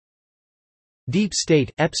Deep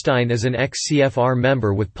State – Epstein is an ex-CFR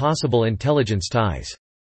member with possible intelligence ties.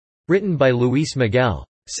 Written by Luis Miguel.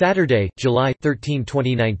 Saturday, July 13,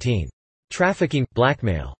 2019. Trafficking,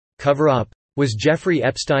 blackmail. Cover-up. Was Jeffrey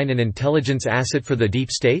Epstein an intelligence asset for the Deep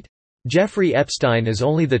State? Jeffrey Epstein is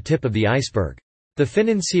only the tip of the iceberg. The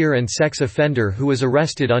financier and sex offender who was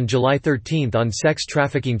arrested on July 13 on sex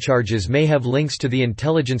trafficking charges may have links to the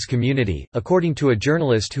intelligence community, according to a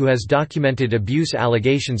journalist who has documented abuse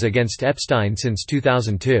allegations against Epstein since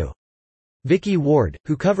 2002. Vicky Ward,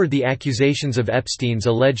 who covered the accusations of Epstein's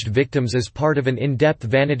alleged victims as part of an in-depth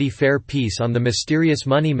Vanity Fair piece on the mysterious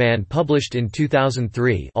money man published in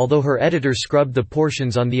 2003, although her editor scrubbed the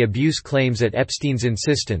portions on the abuse claims at Epstein's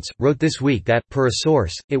insistence, wrote this week that, per a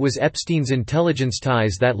source, it was Epstein's intelligence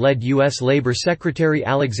ties that led U.S. Labor Secretary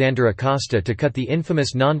Alexander Acosta to cut the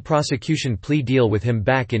infamous non-prosecution plea deal with him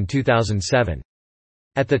back in 2007.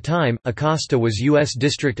 At the time, Acosta was U.S.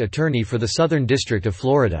 District Attorney for the Southern District of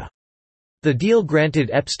Florida. The deal granted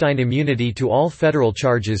Epstein immunity to all federal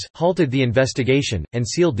charges, halted the investigation, and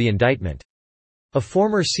sealed the indictment. A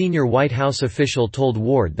former senior White House official told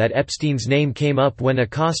Ward that Epstein's name came up when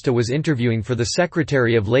Acosta was interviewing for the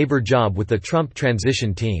Secretary of Labor job with the Trump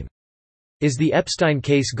transition team. Is the Epstein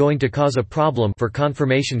case going to cause a problem for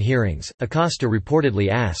confirmation hearings? Acosta reportedly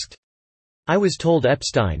asked. I was told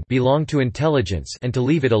Epstein belonged to intelligence and to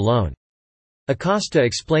leave it alone. Acosta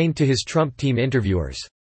explained to his Trump team interviewers.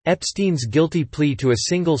 Epstein's guilty plea to a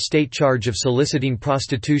single state charge of soliciting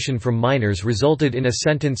prostitution from minors resulted in a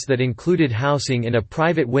sentence that included housing in a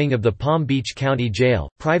private wing of the Palm Beach County Jail,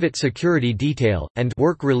 private security detail, and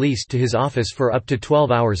work released to his office for up to 12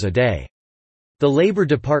 hours a day. The Labor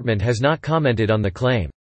Department has not commented on the claim.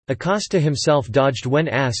 Acosta himself dodged when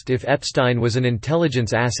asked if Epstein was an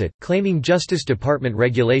intelligence asset, claiming Justice Department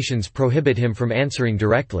regulations prohibit him from answering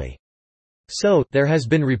directly. So, there has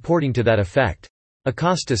been reporting to that effect.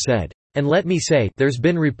 Acosta said. And let me say, there's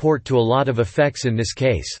been report to a lot of effects in this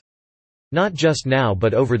case. Not just now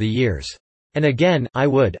but over the years. And again, I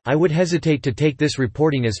would hesitate to take this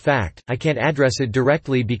reporting as fact, I can't address it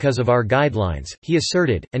directly because of our guidelines, he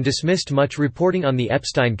asserted, and dismissed much reporting on the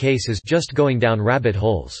Epstein case as just going down rabbit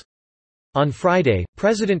holes. On Friday,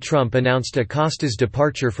 President Trump announced Acosta's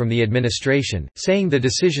departure from the administration, saying the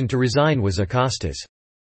decision to resign was Acosta's.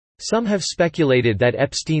 Some have speculated that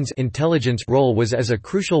Epstein's intelligence role was as a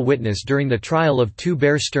crucial witness during the trial of two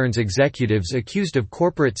Bear Stearns executives accused of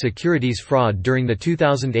corporate securities fraud during the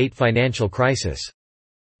 2008 financial crisis.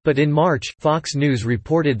 But in March, Fox News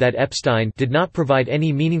reported that Epstein did not provide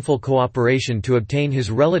any meaningful cooperation to obtain his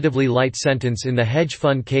relatively light sentence in the hedge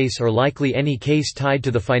fund case or likely any case tied to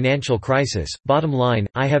the financial crisis. Bottom line,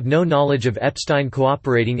 I have no knowledge of Epstein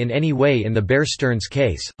cooperating in any way in the Bear Stearns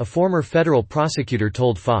case, a former federal prosecutor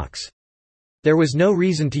told Fox. There was no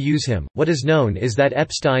reason to use him. What is known is that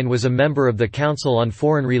Epstein was a member of the Council on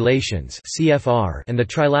Foreign Relations (CFR) and the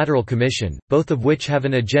Trilateral Commission, both of which have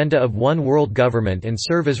an agenda of one world government and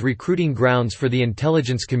serve as recruiting grounds for the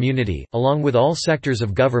intelligence community, along with all sectors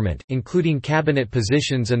of government, including cabinet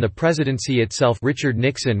positions and the presidency itself. Richard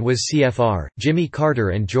Nixon was CFR, Jimmy Carter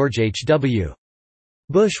and George H.W.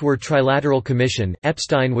 Bush were Trilateral Commission.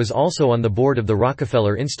 Epstein was also on the board of the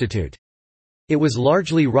Rockefeller Institute. It was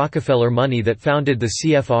largely Rockefeller money that founded the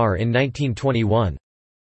CFR in 1921.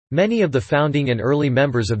 Many of the founding and early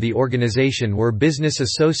members of the organization were business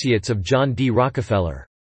associates of John D. Rockefeller.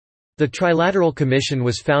 The Trilateral Commission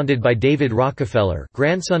was founded by David Rockefeller,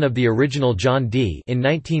 grandson of the original John D., in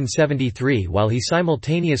 1973 while he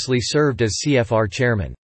simultaneously served as CFR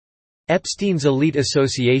chairman. Epstein's elite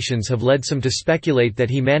associations have led some to speculate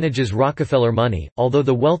that he manages Rockefeller money, although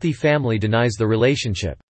the wealthy family denies the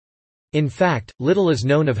relationship. In fact, little is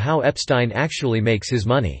known of how Epstein actually makes his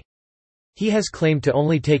money. He has claimed to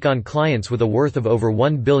only take on clients with a worth of over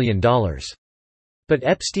 $1 billion. But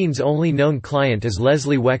Epstein's only known client is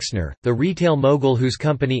Leslie Wexner, the retail mogul whose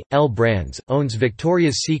company, L Brands, owns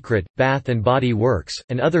Victoria's Secret, Bath & Body Works,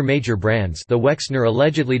 and other major brands. The Wexner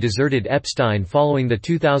allegedly deserted Epstein following the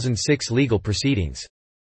 2006 legal proceedings.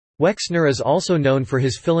 Wexner is also known for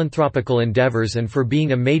his philanthropical endeavors and for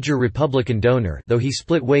being a major Republican donor, though he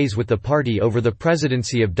split ways with the party over the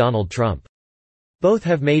presidency of Donald Trump. Both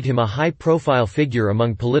have made him a high-profile figure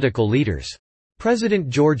among political leaders. President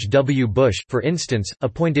George W. Bush, for instance,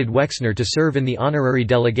 appointed Wexner to serve in the honorary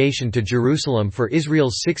delegation to Jerusalem for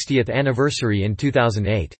Israel's 60th anniversary in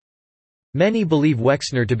 2008. Many believe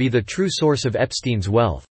Wexner to be the true source of Epstein's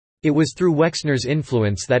wealth. It was through Wexner's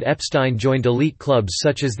influence that Epstein joined elite clubs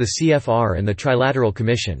such as the CFR and the Trilateral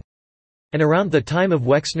Commission. and around the time of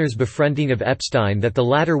Wexner's befriending of Epstein that the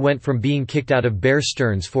latter went from being kicked out of Bear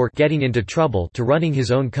Stearns for getting into trouble to running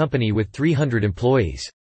his own company with 300 employees.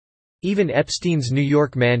 Even Epstein's New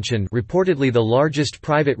York mansion, reportedly the largest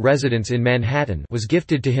private residence in Manhattan, was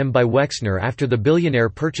gifted to him by Wexner after the billionaire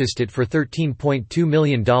purchased it for $13.2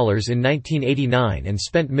 million in 1989 and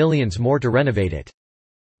spent millions more to renovate it.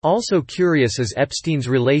 Also curious is Epstein's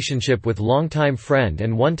relationship with longtime friend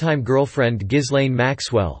and one-time girlfriend Ghislaine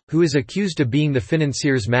Maxwell, who is accused of being the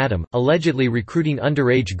financier's madam, allegedly recruiting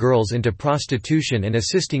underage girls into prostitution and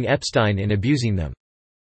assisting Epstein in abusing them.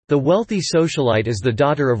 The wealthy socialite is the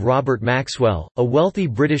daughter of Robert Maxwell, a wealthy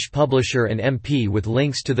British publisher and MP with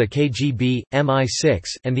links to the KGB, MI6,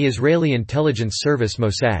 and the Israeli intelligence service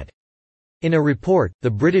Mossad. In a report, the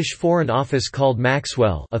British Foreign Office called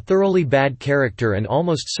Maxwell a thoroughly bad character and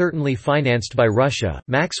almost certainly financed by Russia.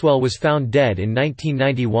 Maxwell was found dead in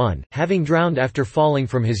 1991, having drowned after falling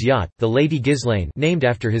from his yacht, the Lady Ghislaine, named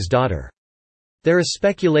after his daughter. There is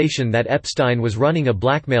speculation that Epstein was running a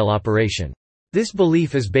blackmail operation. This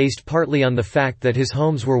belief is based partly on the fact that his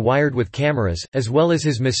homes were wired with cameras, as well as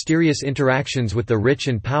his mysterious interactions with the rich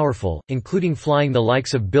and powerful, including flying the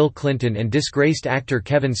likes of Bill Clinton and disgraced actor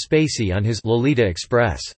Kevin Spacey on his Lolita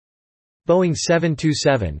Express. Boeing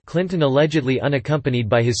 727, Clinton allegedly unaccompanied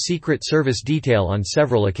by his Secret Service detail on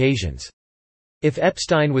several occasions. If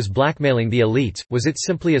Epstein was blackmailing the elites, was it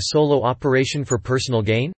simply a solo operation for personal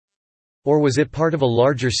gain? Or was it part of a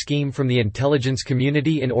larger scheme from the intelligence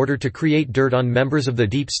community in order to create dirt on members of the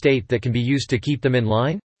deep state that can be used to keep them in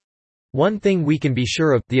line? One thing we can be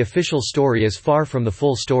sure of, the official story is far from the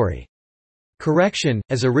full story. Correction,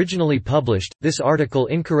 as originally published, this article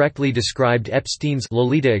incorrectly described Epstein's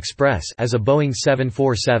Lolita Express as a Boeing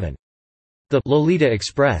 747. The Lolita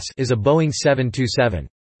Express is a Boeing 727.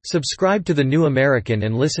 Subscribe to The New American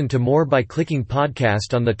and listen to more by clicking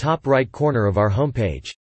podcast on the top right corner of our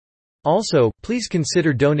homepage. Also, please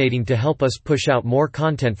consider donating to help us push out more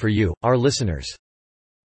content for you, our listeners.